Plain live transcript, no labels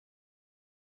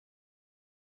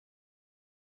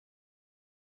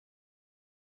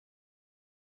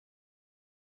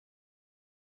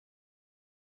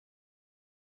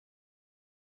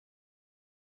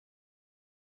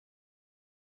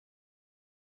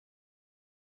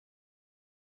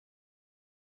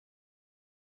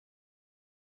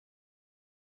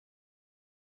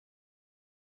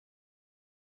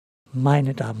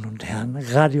Meine Damen und Herren,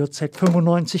 Radio Z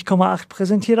 95,8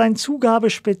 präsentiert ein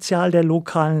Zugabespezial der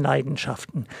lokalen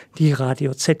Leidenschaften. Die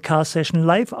Radio ZK-Session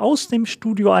live aus dem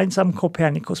Studio 1 am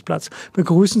Kopernikusplatz.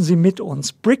 Begrüßen Sie mit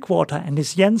uns Brickwater and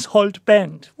his Jens Holt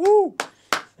Band. Woo!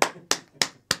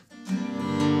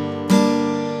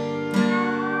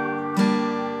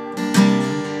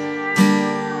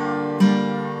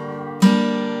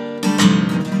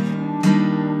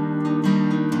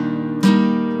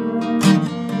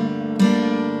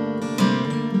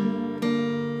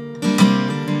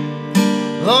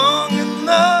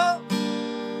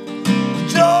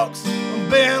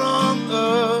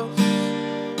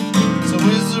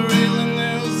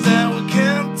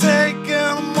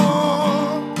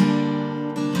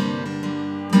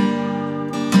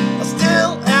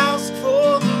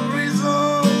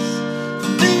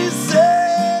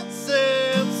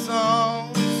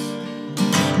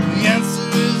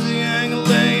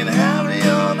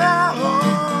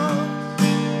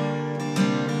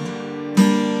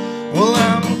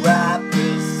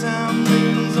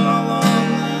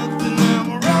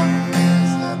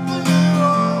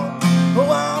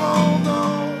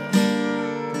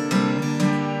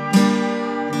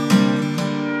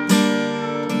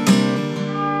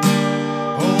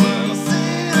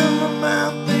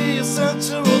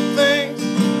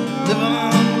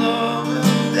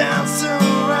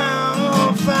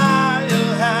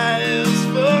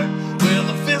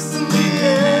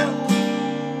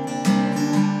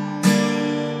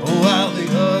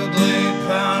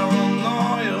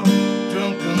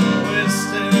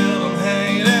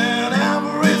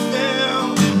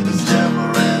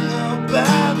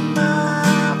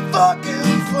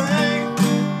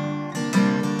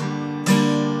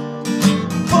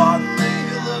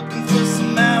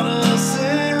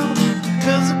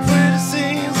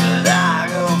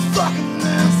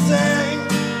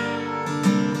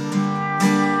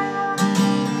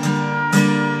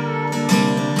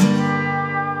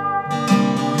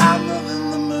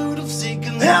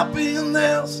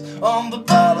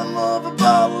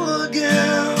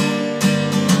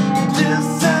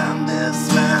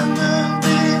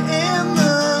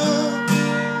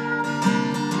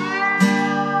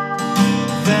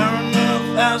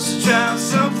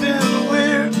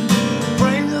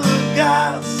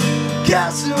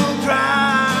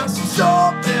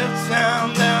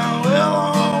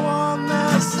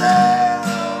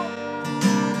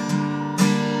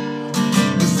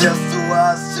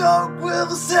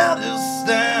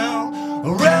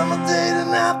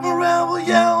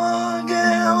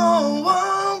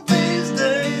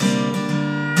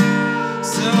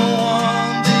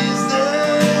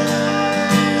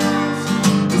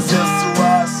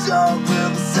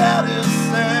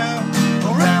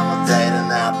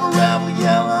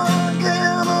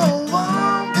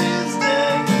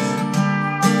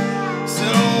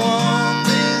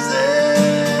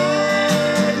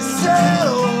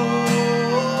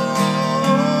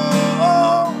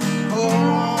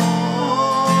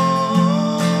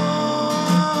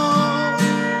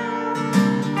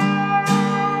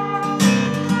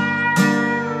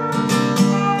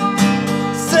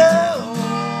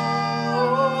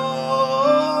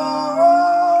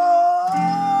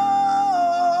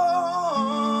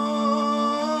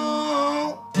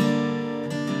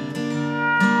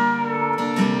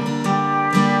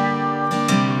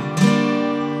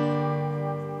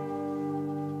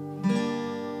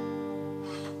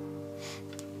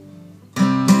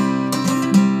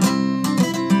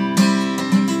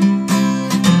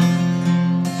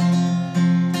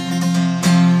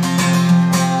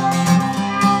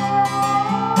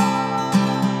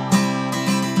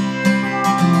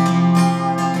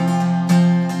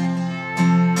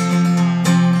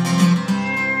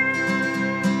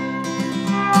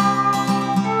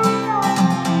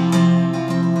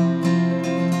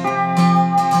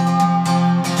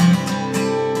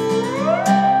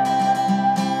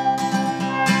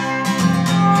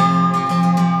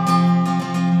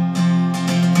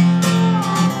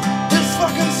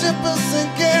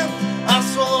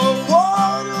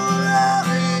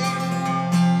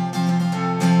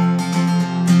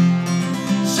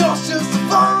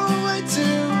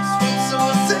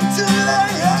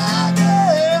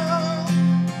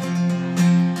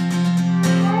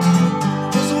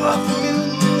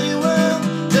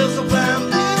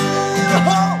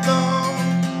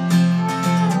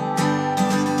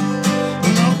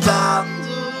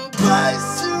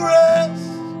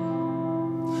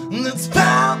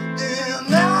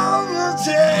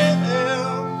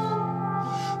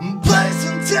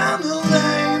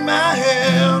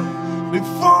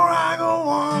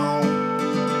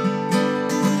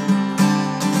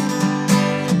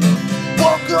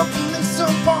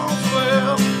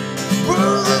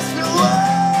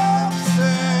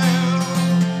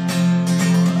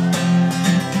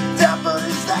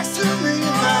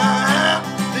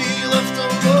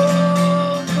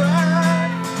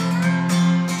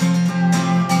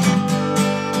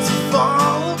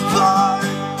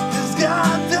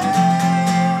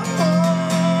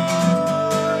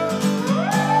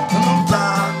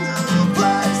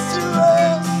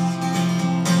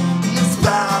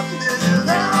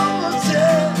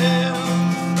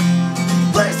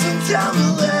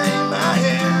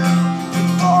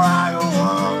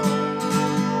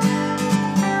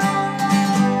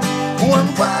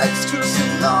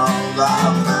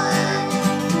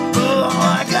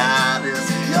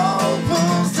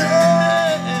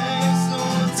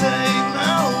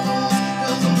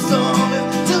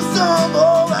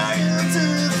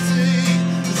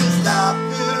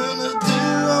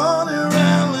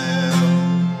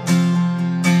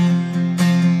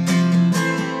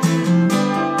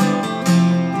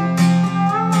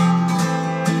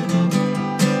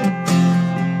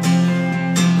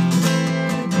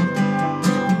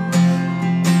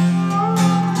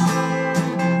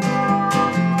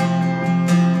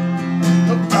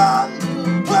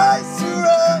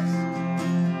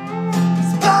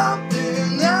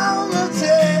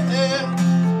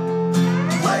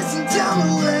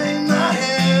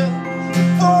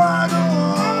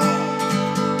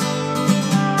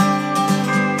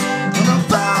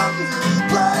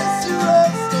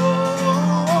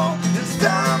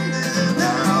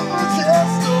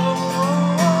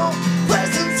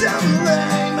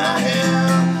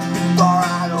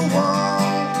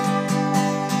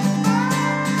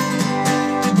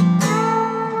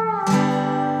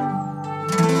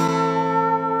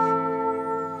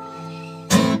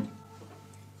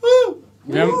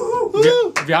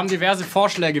 wir haben diverse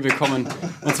Vorschläge bekommen.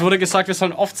 Uns wurde gesagt, wir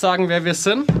sollen oft sagen, wer wir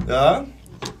sind. Ja.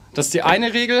 Das ist die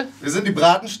eine Regel. Wir sind die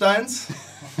Bratensteins.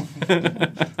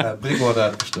 Ja, Brickwater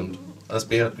hat gestimmt. Das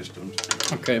B hat gestimmt.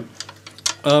 Okay.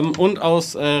 Und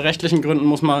aus rechtlichen Gründen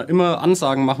muss man immer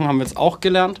Ansagen machen, haben wir jetzt auch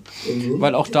gelernt.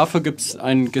 Weil auch dafür gibt es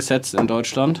ein Gesetz in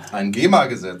Deutschland. Ein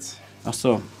GEMA-Gesetz. Ach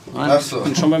so. Nein, ich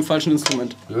bin schon beim falschen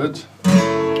Instrument. Gut.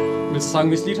 Willst du sagen,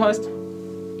 wie das Lied heißt?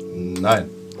 Nein.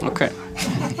 Okay.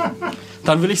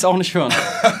 Dann will ich es auch nicht hören.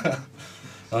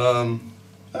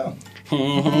 Ja.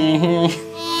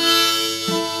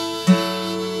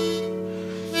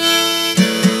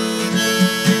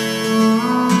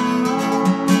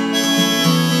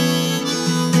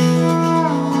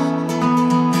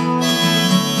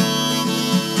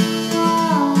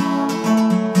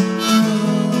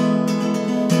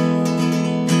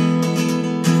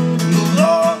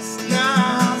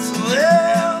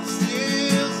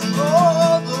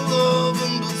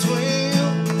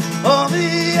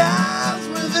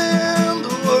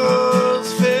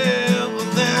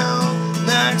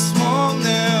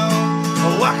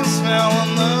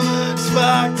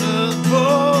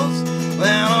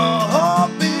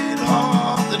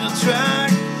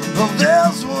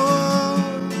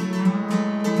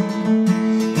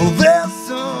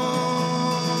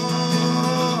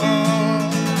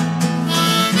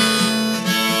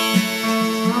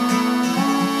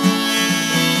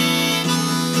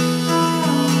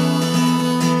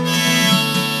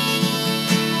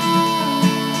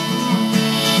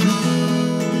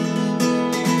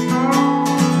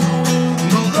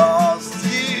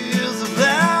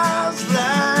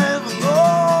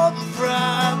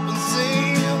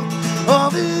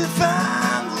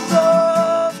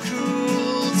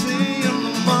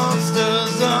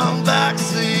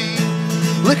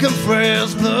 Licking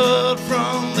fresh blood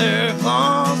from their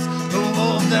claws, and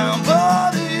wolf down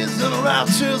bodies in a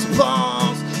rapturous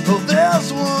applause. Oh,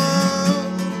 there's one.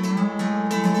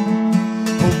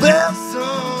 Oh, there's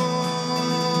some.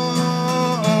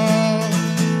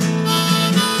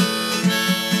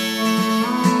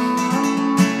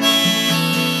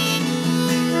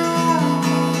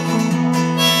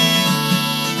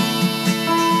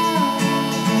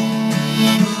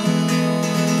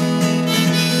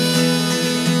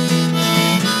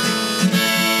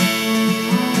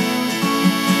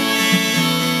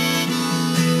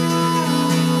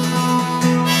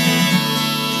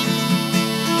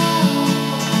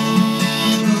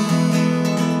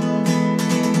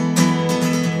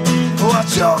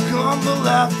 Choke on the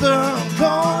laughter, I'm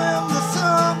calling the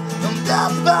sun. I'm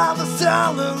deafened by the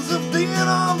silence of being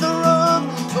on the run.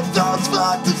 My thoughts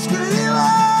fucked and screaming.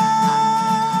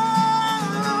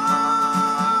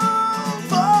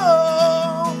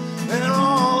 Oh, and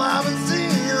all I've been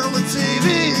seeing on the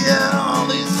TV and all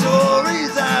these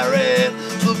stories I read.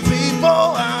 The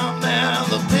people I met,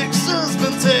 the pictures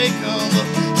been taken, the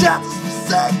chapters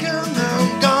forsaken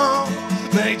and gone.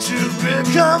 Nature grip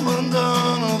come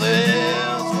undone. Oh,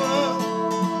 there's one,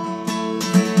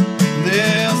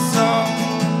 there's some.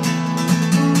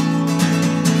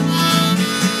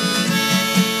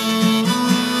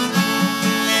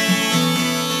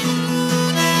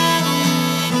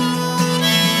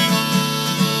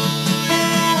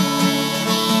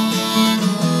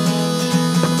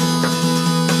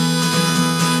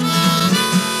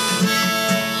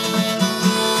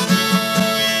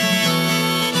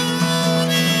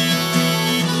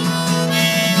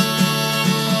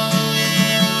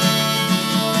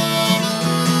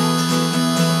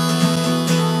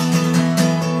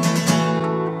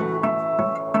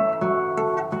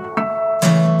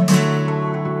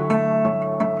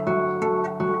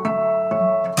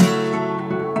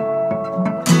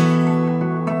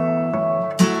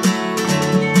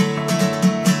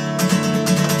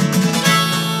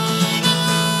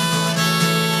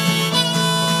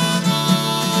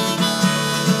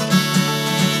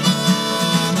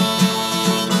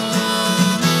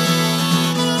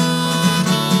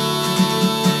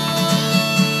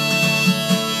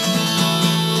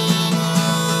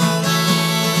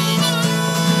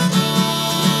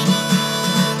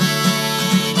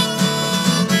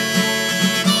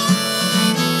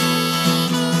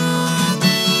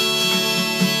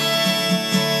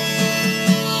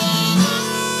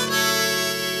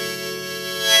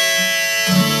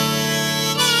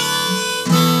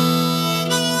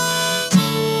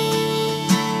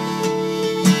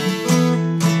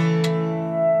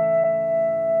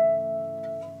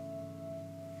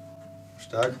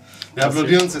 Stark. Wir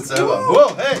applaudieren uns jetzt selber.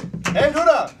 Wow, hey! Hey, du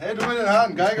da! Hey, du mit den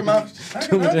Haaren. Geil gemacht.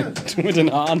 Du mit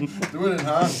den Haaren. Du mit den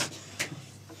Haaren.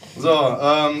 So,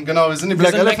 genau, wir sind die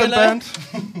Black Elephant Band.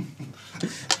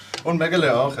 Und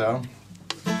Meggele auch, ja.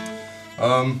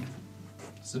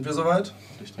 Sind wir soweit?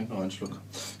 Ich trinke noch einen Schluck.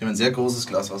 Wir haben ein sehr großes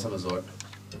Glas Wasser besorgt.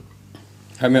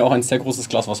 Haben wir auch ein sehr großes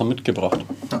Glas Wasser mitgebracht.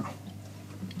 Ja.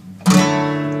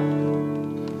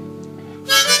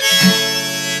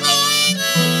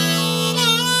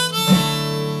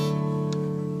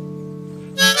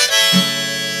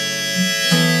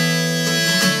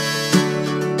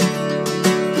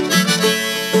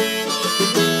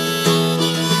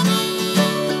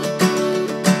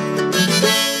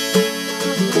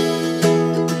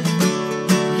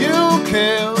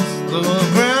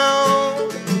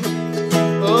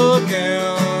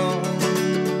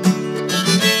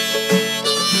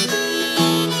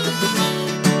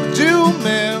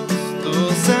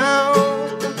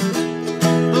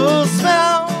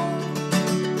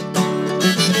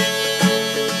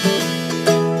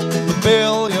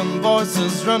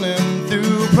 Running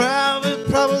through private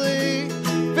probably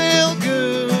feel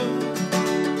good.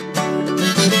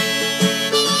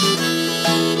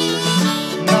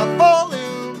 Not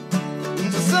falling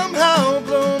into somehow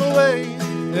blown away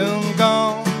and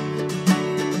gone.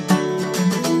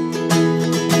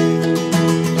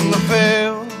 And it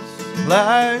feels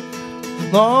like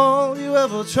all you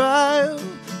ever tried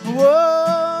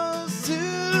was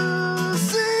to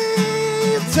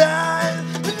see time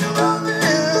when you're running.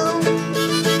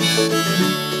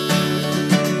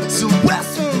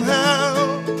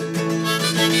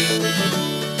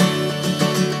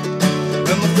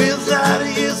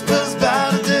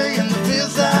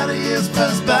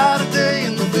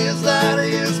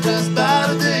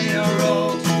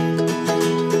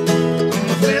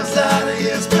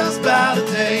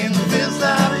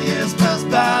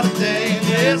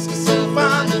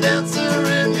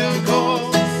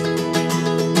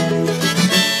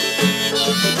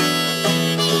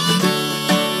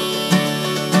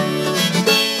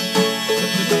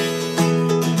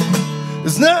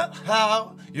 It's not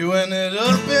how you ended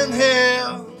up in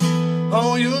here,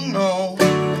 oh you know.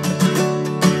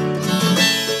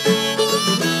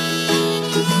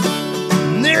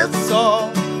 And it's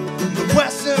all the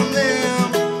questioning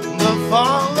that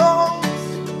follows.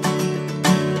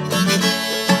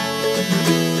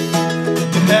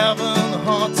 You're having a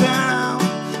hard time,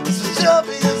 such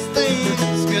obvious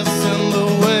things gets in the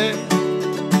way.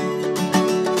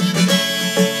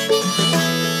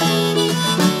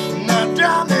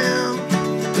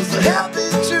 Happy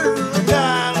truth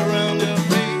tied around your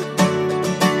feet.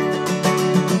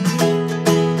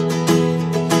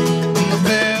 And it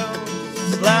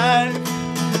feels like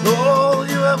all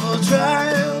you ever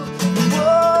tried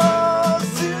was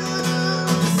to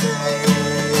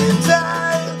save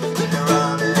time when you're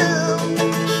running.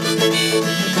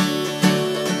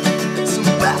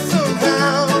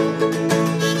 Somehow.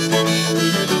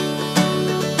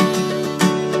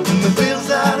 And it feels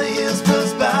out of years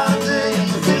passed by today.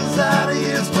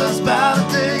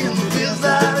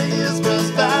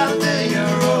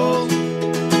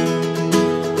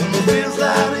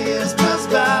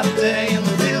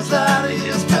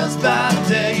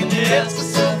 Ask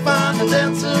yourself, find an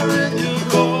answer in your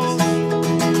calls.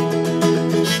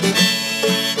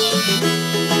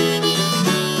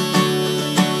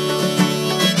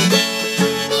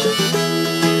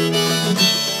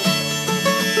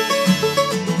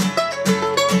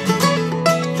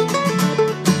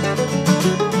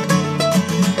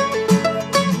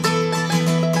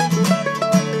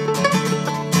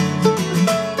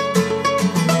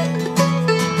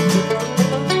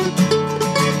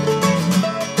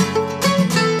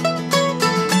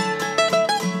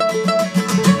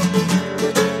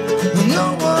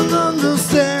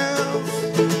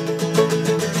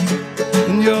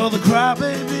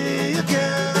 Crybaby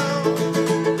again,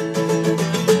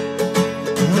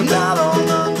 and I don't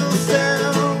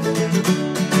understand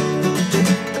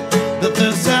that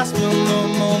this has been the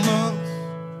moment.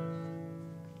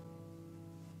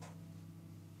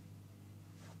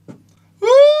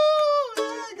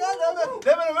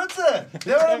 Der mit der Mütze!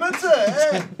 Der mit der Mütze!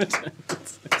 Ey.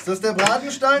 Ist das der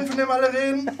Bratenstein, von dem alle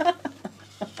reden?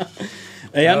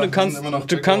 Ey, Jan, du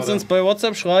kannst uns bei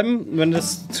WhatsApp schreiben, wenn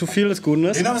das zu viel des Guten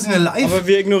ist. Genau, wir sind ja live. Aber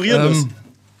wir ignorieren das.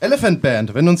 Elephant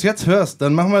Band, wenn du uns jetzt hörst,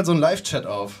 dann machen wir so einen Live-Chat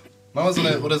auf. Machen wir so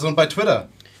eine, oder so bei Twitter.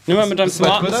 Nimm mal mit deinem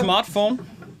Smartphone.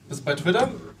 Bist du bei Twitter?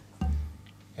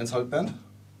 Jens Holtband?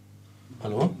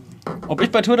 Hallo? Ob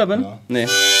ich bei Twitter bin? Ja. Nee.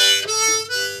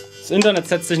 Das Internet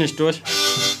setzt sich nicht durch.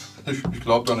 Ich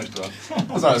glaub da nicht dran.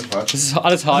 Das ist alles Quatsch. Das ist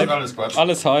alles Hype. Das ist alles Quatsch.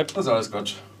 Alles Hype. Das ist alles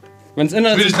Quatsch. Wenn's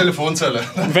Internet Wie die Telefonzelle.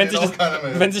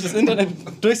 Wenn sich das Internet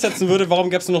durchsetzen würde, warum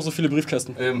gäbe es noch so viele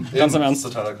Briefkästen? Ganz im Ernst.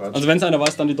 Totaler Quatsch. Also wenn es einer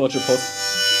weiß, dann die Deutsche Post.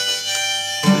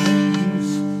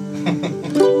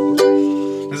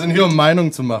 sind hier, um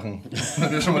Meinung zu machen.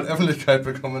 Wenn wir schon mal Öffentlichkeit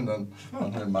bekommen, dann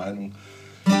machen wir Meinung.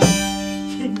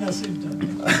 Gegen das Internet.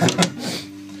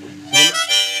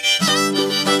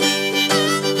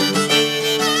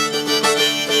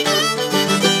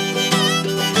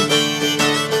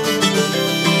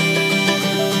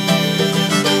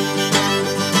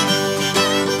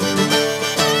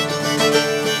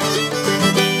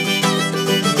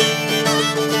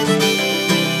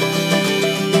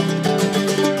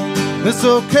 It's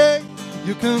okay,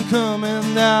 you can come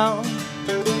in now.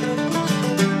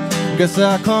 Guess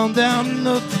I calm down and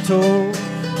look the toll.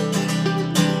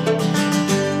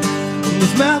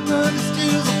 This mountain is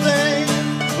still a thing,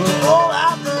 but all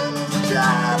I've done is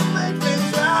try to make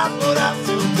things right, but I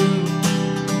still do.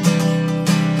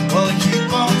 Well, I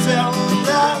keep on telling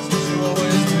lies, as you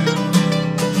always do.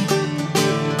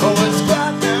 Oh, it's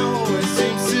quiet now, always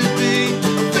seems to be.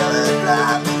 I'm feeling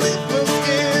right beneath my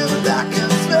skin, and I can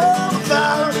smell the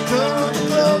fire coming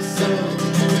closer.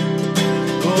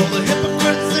 Oh, the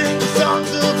hypocrites sing the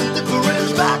songs of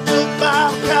indifference, backed up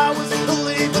by cowards,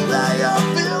 believe that they are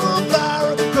feeling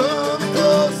fire coming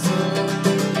closer.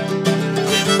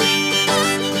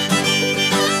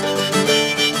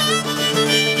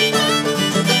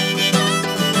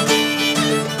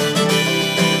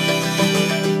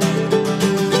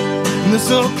 And it's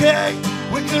okay,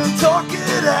 we can talk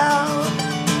it out.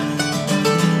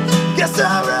 Guess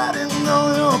I read in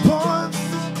all your points.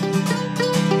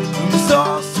 And it's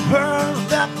all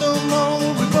superb at the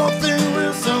moment. We both think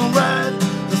we're so right.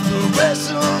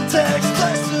 Desperation takes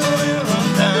place to here on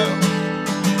down.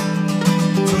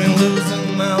 Between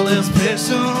losing my list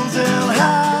patience and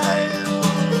hide.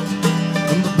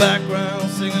 In the background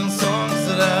singing songs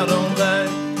that I don't like.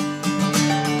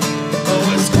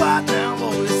 Oh, it's quiet now,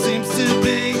 always seems to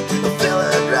be. I feel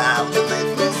it right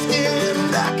beneath my skin,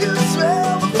 and I can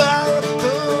smell the fire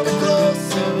coming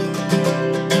closer.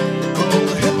 Oh,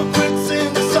 the hypocrites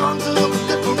sing the songs of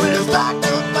indifference, backed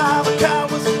up by the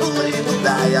cowards, believe that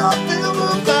they are feeling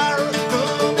the fire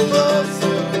coming closer.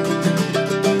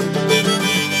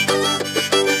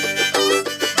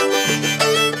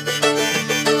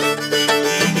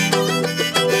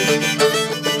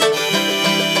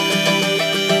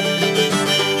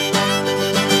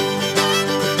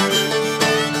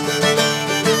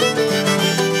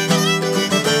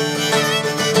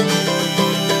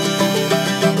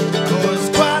 Oh, it's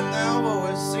quiet now,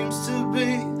 always seems to be.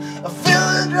 I feel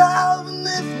it right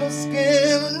beneath my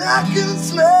skin, and I can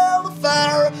smell the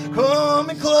fire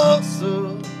coming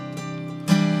closer.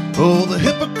 Oh, the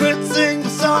hypocrites sing the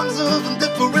songs of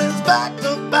indifference, backed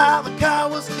up by the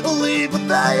cowards, believe that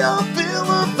they all feel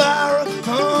the fire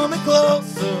coming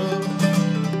closer.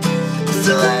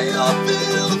 So they all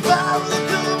feel the fire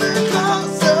coming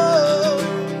closer.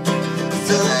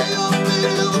 So they all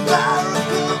feel the fire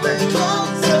coming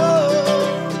closer.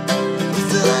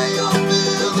 So they all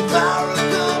feel the fire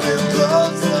coming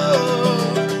closer.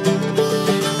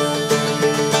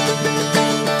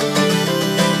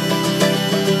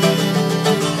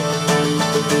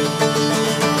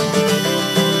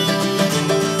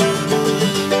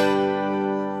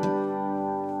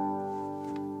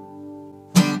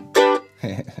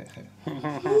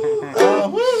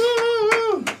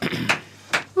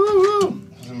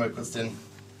 Müssen wir mal kurz den.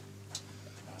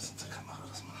 Was ist der Kamera,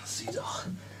 dass man das sieht auch.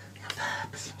 Ein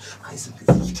bisschen Schweiß im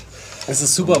Gesicht. Es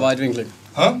ist super weitwinklig.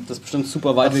 Hä? Das ist bestimmt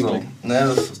super weitwinklig. Naja,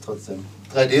 das ist trotzdem.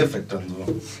 3D-Effekt dann so.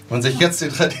 Wenn man sich jetzt die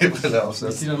 3D-Brille Wie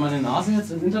aufsetzt. sieht dann meine Nase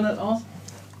jetzt im Internet aus?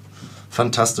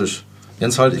 Fantastisch.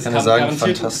 Jens Holt, ich kann dir sagen, Das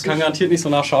fantastisch. kann garantiert nicht so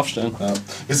nach scharf stellen. Ja.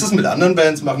 Ist das mit anderen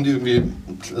Bands? Machen die irgendwie,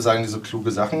 sagen die so kluge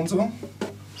Sachen und so?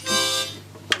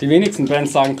 Die wenigsten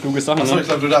Bands sagen kluge Sachen. Achso, Ne? ich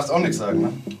glaube, du darfst auch nichts sagen,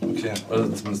 ne? Okay,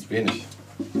 oder zumindest wenig.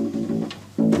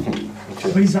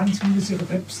 Aber die sagen zumindest ihre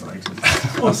Webseite.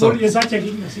 Obwohl, ihr seid ja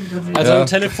gegen das Internet. Also Ja. ein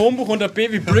Telefonbuch unter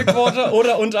B wie Brickwater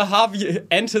oder unter H wie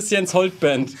Entes Jens Holt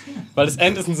Band. Weil das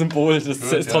End ist ein Symbol, das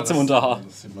ist trotzdem unter H.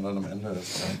 Das sieht man dann am Ende.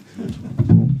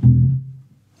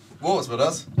 Wo, was war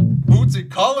das? Bootsy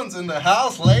Collins in the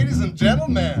house, ladies and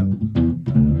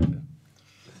gentlemen.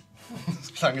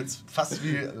 Das klang jetzt fast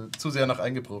wie zu sehr nach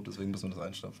eingeprobt, deswegen müssen wir das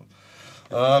einstampfen.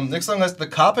 Nächster Song heißt The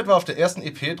Carpet, war auf der ersten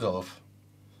EP drauf.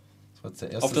 Das war jetzt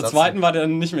der erste Auf der Satz. zweiten war der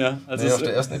nicht mehr. Also Nee, auf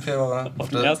der ersten EP war er. Auf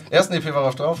der ersten EP war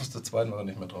er drauf, auf der zweiten war er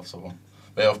nicht mehr drauf. So rum.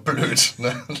 Wäre ja auch blöd,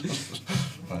 ne?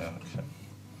 Naja, okay.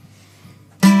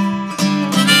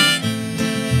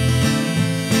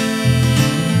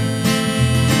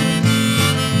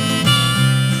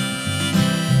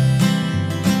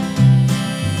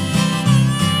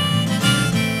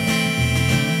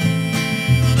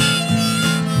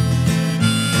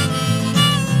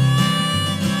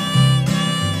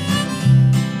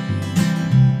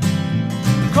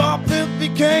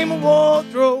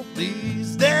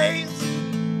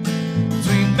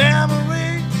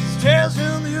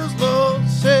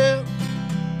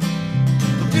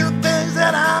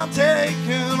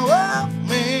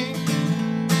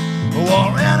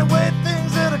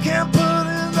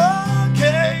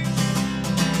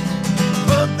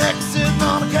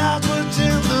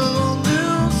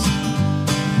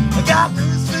 got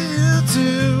news for you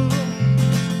too.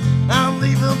 I'm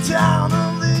leaving town,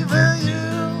 I'm leaving you.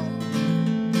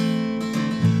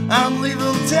 I'm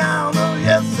leaving town, oh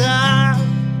yes I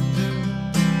do.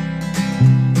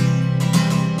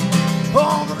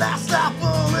 Oh, the last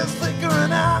apple is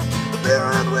flickering out. The beer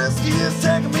and whiskey is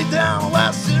taking me down. Well,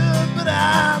 I should, but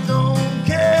I don't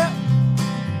care.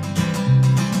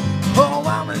 Oh,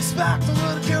 I'm expecting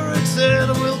what the Keurig said.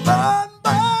 I will burn,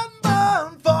 burn,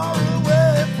 burn far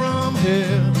away from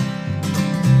here.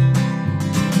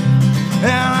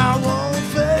 And I won't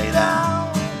fade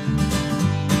out.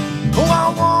 Oh, I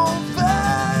won't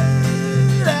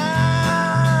fade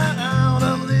out.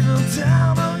 I'm leaving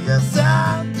town, oh yes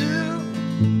I do.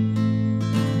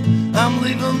 I'm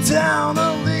leaving town,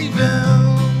 I'm leaving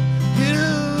you.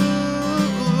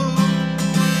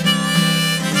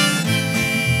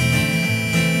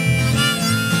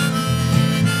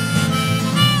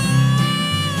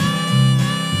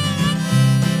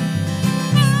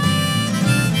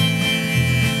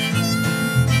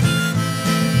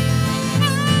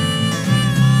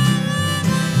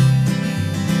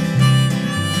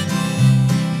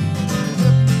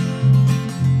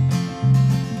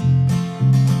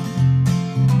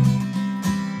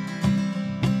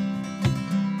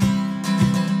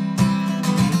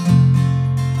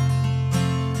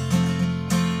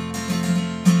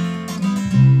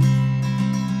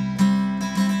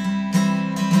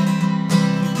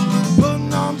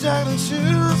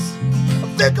 Shoes. I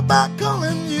think about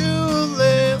calling you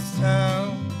last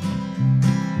time.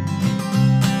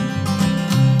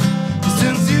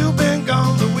 Since you've been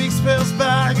gone, the weeks pass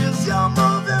by. Cause you're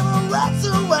moving a lot,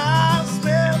 so I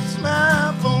smash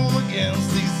my phone against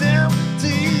these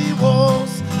empty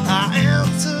walls. I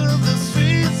enter the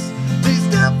streets, these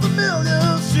damn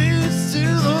familiar streets, to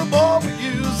the boy we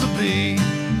used to be.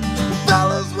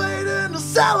 Fellas waiting to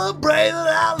celebrate that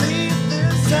I leave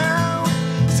this town.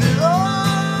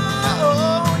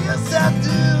 Oh, yes I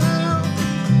do.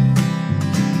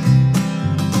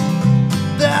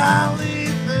 That I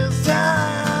leave this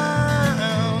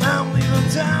town. I'm leaving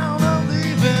town, I'm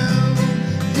leaving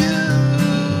you.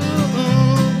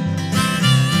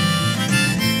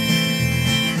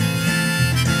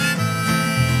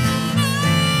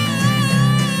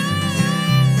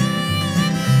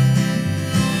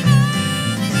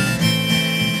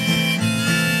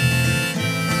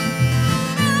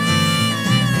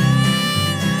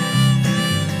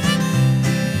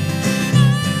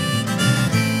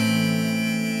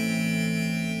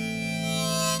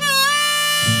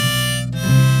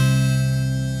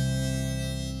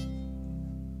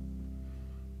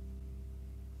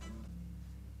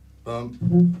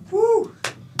 Woo!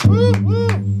 Woo! Woo!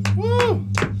 Woo!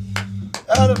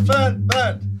 Elephant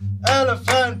Band!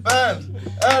 Elephant Band!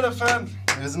 Elephant!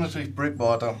 Wir sind natürlich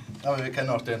Brickwater, aber wir kennen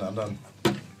auch den anderen.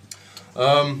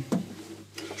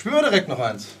 Spielen wir direkt noch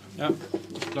eins? Ja,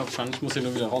 ich glaube schon. Ich muss hier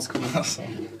nur wieder rauskommen. Achso.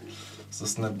 Das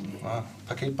ist eine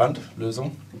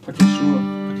Paketbandlösung. Paketschuhe.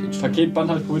 Paketband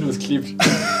habe ich probiert, das klebt.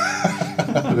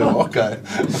 Das wäre auch geil.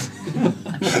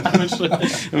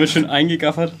 Haben wir schön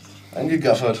eingegaffert.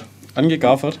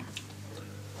 Angegaffert.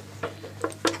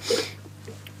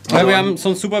 Ja, wir haben so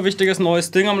ein super wichtiges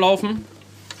neues Ding am Laufen.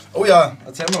 Oh ja,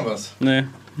 erzähl mal was. Nee.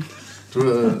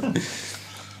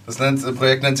 Das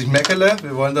Projekt nennt sich Meckele.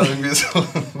 Wir wollen da irgendwie so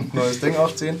ein neues Ding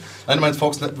aufziehen. Nein, du meinst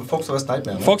Folks Worst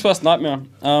Nightmare, ne? Folks Worst Nightmare.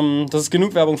 Das ist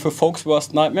genug Werbung für Folks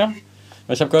Worst Nightmare.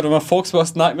 Ich habe gehört, wenn man Folks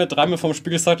Worst Nightmare dreimal vom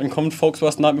Spiegel sagt, dann kommt Folks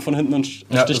Worst Nightmare von hinten und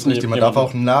sticht das ist richtig. Man darf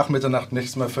auch nach Mitternacht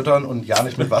nichts mehr füttern und ja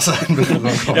nicht mit Wasser in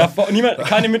Berührung kommen. Ja,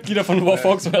 keine Mitglieder von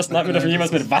Folks Worst Nightmare dürfen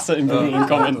jemals mit Wasser in Berührung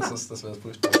kommen. Das wäre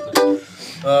furchtbar.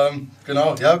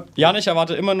 Genau, ja. Jan, ich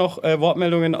erwarte immer noch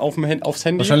Wortmeldungen aufs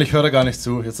Handy. Wahrscheinlich hört er gar nicht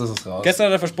zu, jetzt ist es raus. Gestern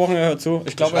hat er versprochen, er hört zu.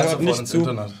 Ich glaube, er hört nicht zu.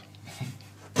 Internet.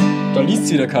 Da liest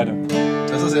sie wieder keine.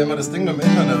 Das ist ja immer das Ding mit dem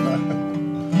Internet.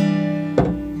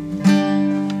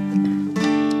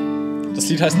 Das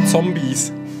Lied heißt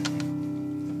Zombies.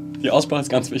 Die Aussprache ist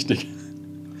ganz wichtig.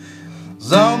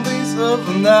 Zombies of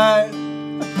the night,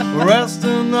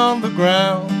 resting on the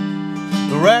ground.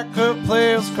 The record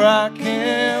player's cracking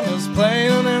is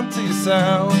playing an empty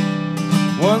sound.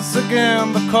 Once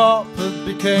again the carpet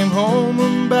became home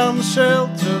and bound the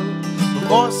shelter. The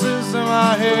voices in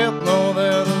my head know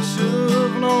that I should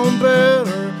have known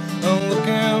better. I'm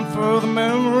looking for the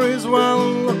memories while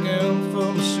I'm looking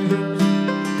for my shoes.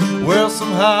 Well,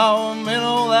 somehow I'm in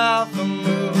all life and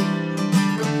move.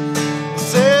 I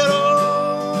said, alright,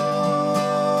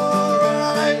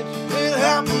 it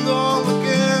happened all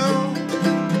again.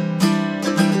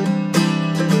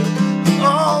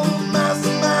 All the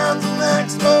masterminds and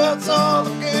experts are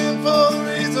looking for the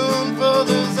reason for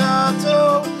this I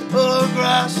told.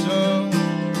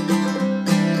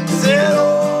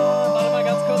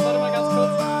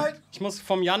 muss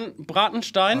vom Jan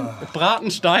Bratenstein,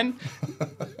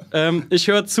 ich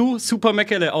höre zu, super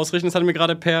Meckele ausrichten. Das hat er mir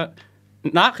gerade per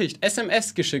Nachricht,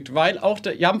 SMS geschickt, weil auch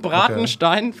der Jan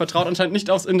Bratenstein vertraut anscheinend nicht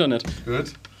aufs Internet.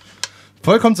 Gut.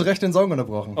 Vollkommen zu Recht den Song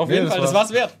unterbrochen. Auf jeden Fall, das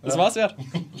war's wert. Das war's wert.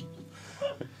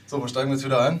 So, wo steigen wir jetzt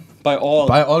wieder ein? Bei All.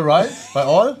 Bei All Right? Bei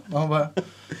All? Machen wir.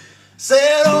 Said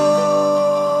alright,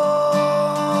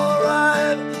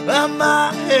 I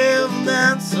might have an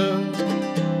answer.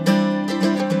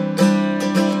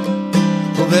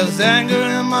 Well, there's anger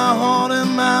in my heart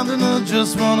and mind, and I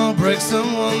just wanna break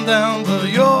someone down, but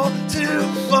you're too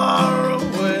far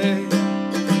away.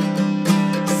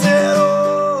 Said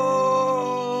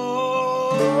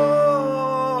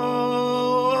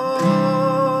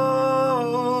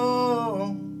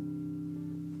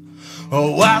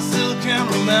oh, I still can't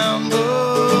remember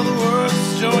the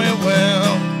words Joey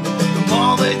well. The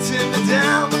more they tear me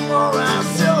down, the more I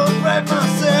celebrate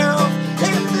myself.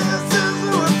 And this is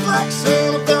a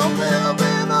reflection about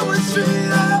living on the street.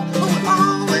 We're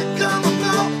only gonna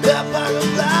know that pack of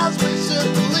lies we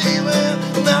should believe in.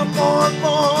 Now more and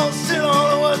more, still don't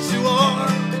know what you are.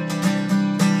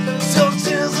 So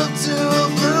cheers up to a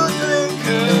blue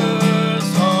drinker's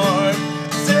heart.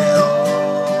 Say,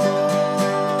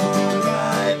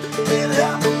 it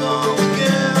happened all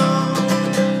again.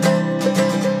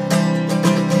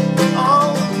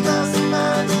 All the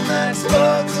masterminds and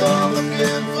experts are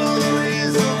looking for the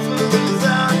reason for this. I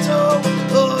told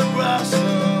Lord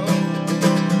Russian,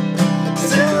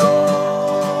 said alright,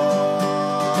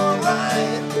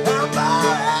 I'm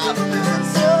not been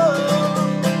so.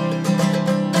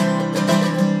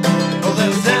 Oh,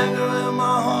 there's anger in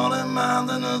my heart and mind,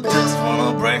 and I just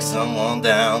wanna break someone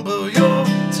down, but you're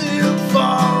too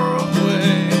far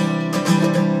away.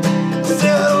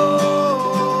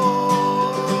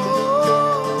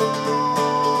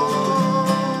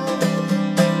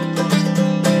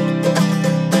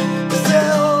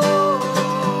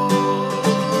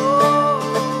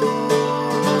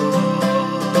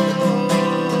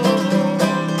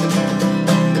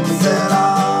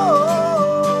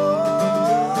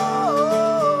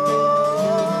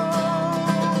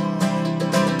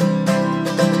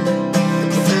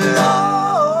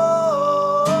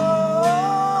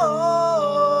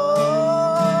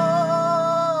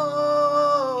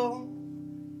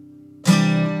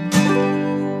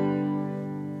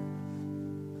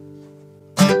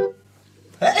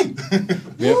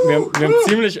 Wir haben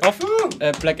ziemlich oft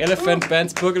Black Elephant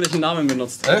Bands bürgerlichen Namen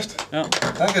benutzt. Echt? Ja.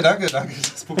 Danke.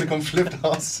 Das Publikum flippt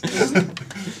aus.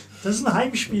 Das ist ein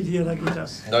Heimspiel hier, da geht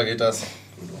das. Da geht das.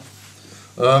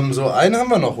 So, einen haben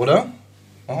wir noch, oder?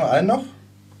 Machen wir einen noch?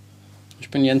 Ich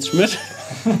bin Jens Schmidt.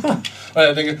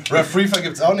 Referee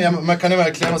gibt es auch nicht. Man kann ja mal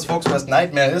erklären, was Folks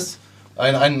Nightmare ist.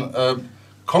 Ein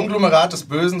Konglomerat des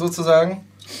Bösen sozusagen.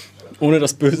 Ohne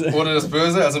das Böse. Ohne das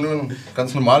Böse, also nur ein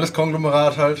ganz normales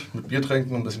Konglomerat halt. Mit Bier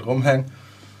trinken und ein bisschen rumhängen.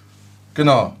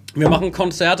 Genau. Wir machen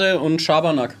Konzerte und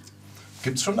Schabernack.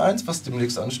 Gibt's schon eins, was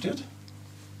demnächst ansteht?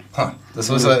 Das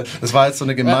war jetzt so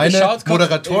eine gemeine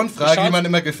Moderatorenfrage, die man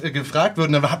immer gefragt wird.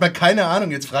 Und dann hat man keine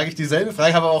Ahnung. Jetzt frage ich dieselbe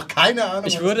Frage, habe aber auch keine Ahnung.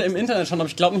 Ich würde im Internet schauen, aber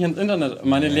ich glaube nicht ins Internet.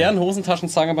 Meine leeren Hosentaschen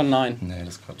sagen aber nein. Nee,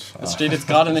 das ist Quatsch. Es steht jetzt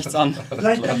gerade nichts an.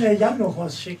 Vielleicht kann der Jan noch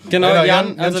was schicken. Genau,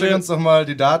 Jan, also schick uns doch mal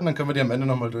die Daten, dann können wir die am Ende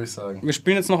nochmal durchsagen. Wir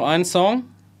spielen jetzt noch einen Song.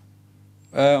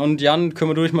 Und Jan,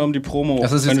 kümmere du dich mal um die Promo.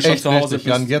 Das ist wenn jetzt du schon echt zu Hause wichtig,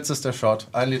 bist. Jan. Jetzt ist der Shot.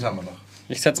 Ein Lied haben wir noch.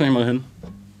 Ich setze mich mal hin.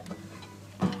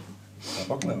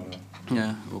 Bock mehr, oder?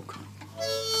 Ja, okay.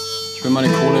 Ich will meine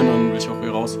Kohle und dann will ich auch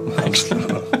hier raus.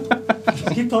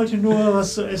 Es gibt heute nur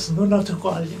was zu essen, nur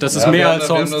Naturalien. Das ist mehr als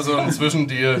sonst. Wir haben nur so einen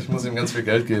Zwischendeal. Ich muss ihm ganz viel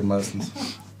Geld geben meistens.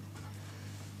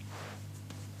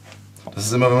 Das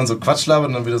ist immer, wenn man so Quatsch labert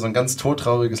und dann wieder so ein ganz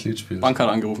todtrauriges Lied spielt. Bank hat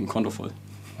angerufen, Konto voll.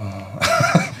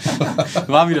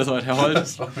 War wieder so weit, Herr Holt.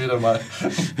 Das war wieder mal.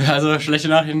 Also schlechte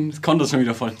Nachrichten, das Konto ist schon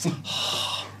wieder voll.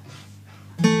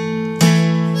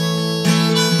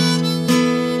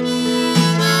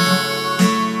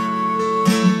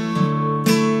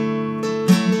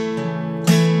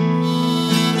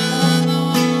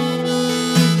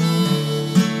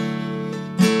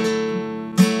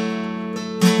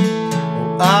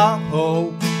 I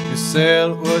hope you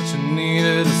said what you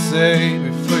needed to say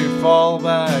before you fall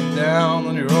back down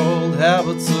on your old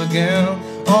habits again.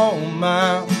 Oh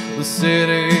man, the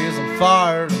city's on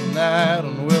fire tonight,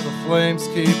 and with the flames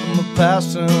keeping the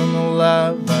passion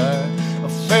alive. I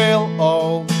feel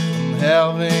old and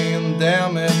heavy and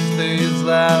damaged these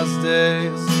last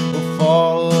days will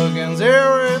fall against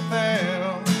everything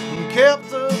and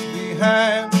kept us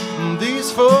behind in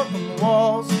these fucking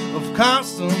walls of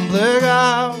constant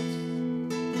blackouts.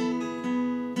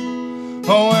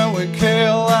 Oh, when we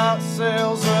kill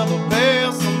ourselves with a big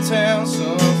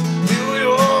intentions. Here we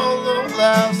all live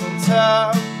lives on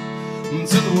top, to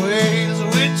the ways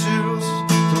we choose,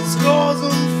 to the scores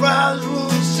and fries, we'll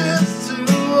shift to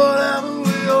whatever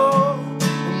we are,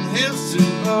 and here's to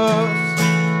us.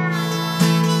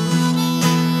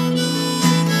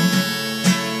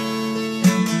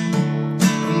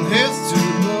 And here's to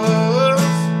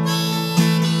us.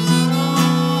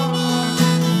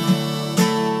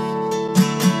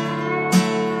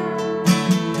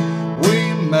 We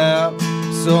map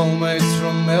soulmates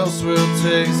from elsewhere,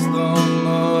 taste the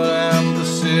mud and the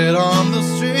shit on the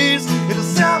streets. It's the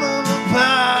sound of the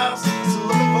past, it's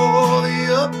looking for the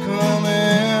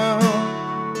upcoming.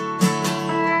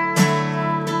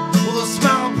 Well, the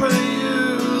smile of pretty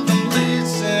youth and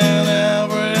bleach in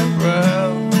every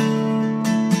breath.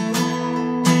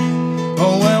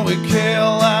 Oh, when we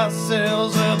kill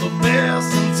ourselves with the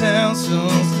best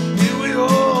intentions, here we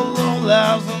all live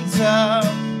lives on top,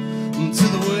 to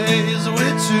the ways we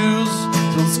choose,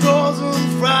 to the scores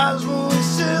and fries, we'll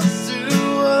shift to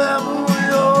whatever we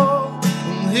are,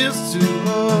 and here's to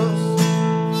us.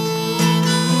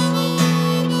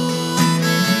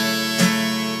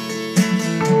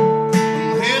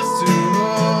 And here's to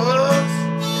us.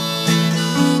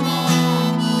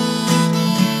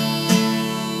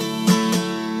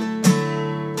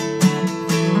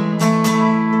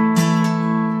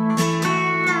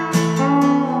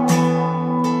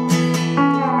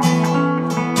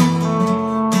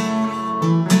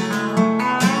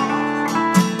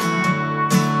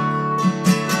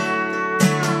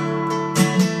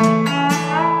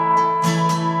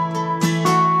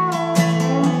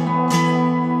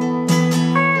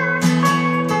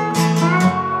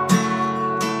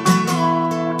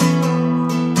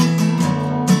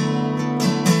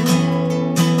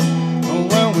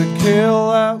 Kill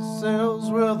ourselves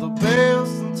with the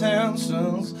best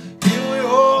intentions. Here we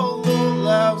all live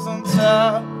lives on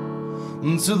top,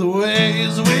 to the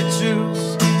ways we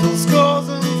choose, to the scores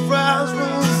and fries,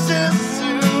 we'll shift to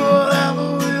whatever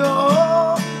we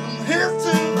are, and here's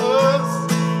to us.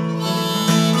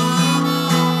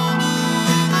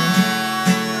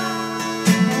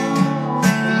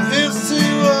 And here's to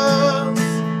us.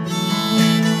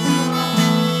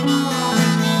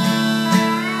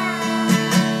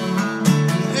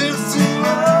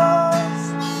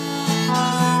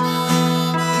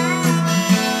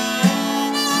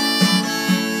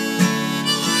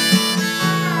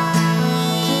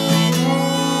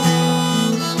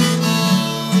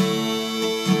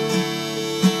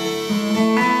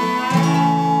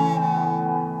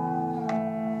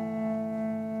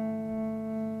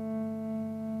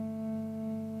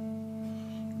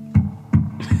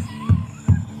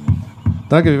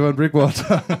 Danke, wir waren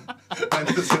Brickwater. Ein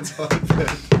bisschen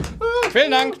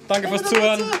Vielen Dank, danke fürs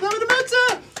Zuhören.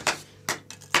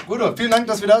 Bruder, vielen Dank,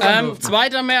 dass wir da sein durften.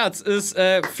 2. März ist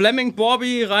Fleming,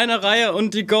 Borby, Rainer Reihe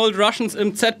und die Gold Russians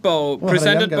im Z-Bau.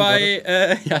 Presented by,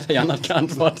 ja, der Jan hat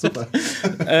geantwortet.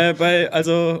 Bei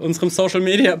unserem Social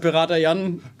Media Berater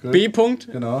Jan B.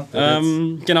 Genau.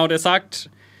 Genau, der sagt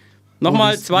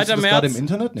nochmal 2. März. Im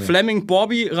Internet? Nee. Fleming,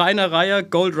 Borby, Rainer Reihe,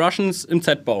 Gold Russians im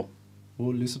Z-Bau.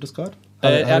 Wo liest du das gerade?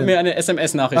 Er hat mir eine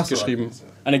SMS-Nachricht geschrieben.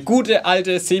 Eine gute,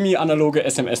 alte, semi-analoge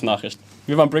SMS-Nachricht.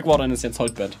 Wir waren Brickwater und ist jetzt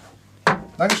Holtbett.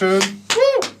 Dankeschön.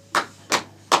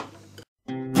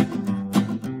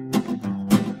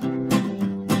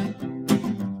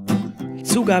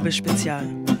 Zugabespezial.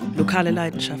 Lokale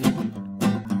Leidenschaften.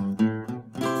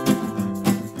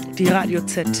 Die Radio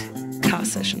Z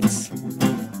Car-Sessions.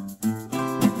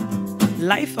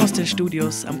 Live aus den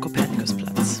Studios am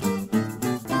Kopernikusplatz.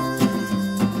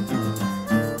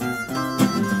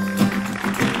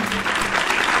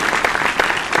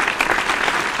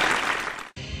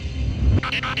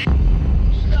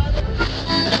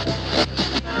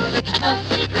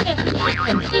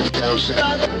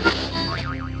 Stop.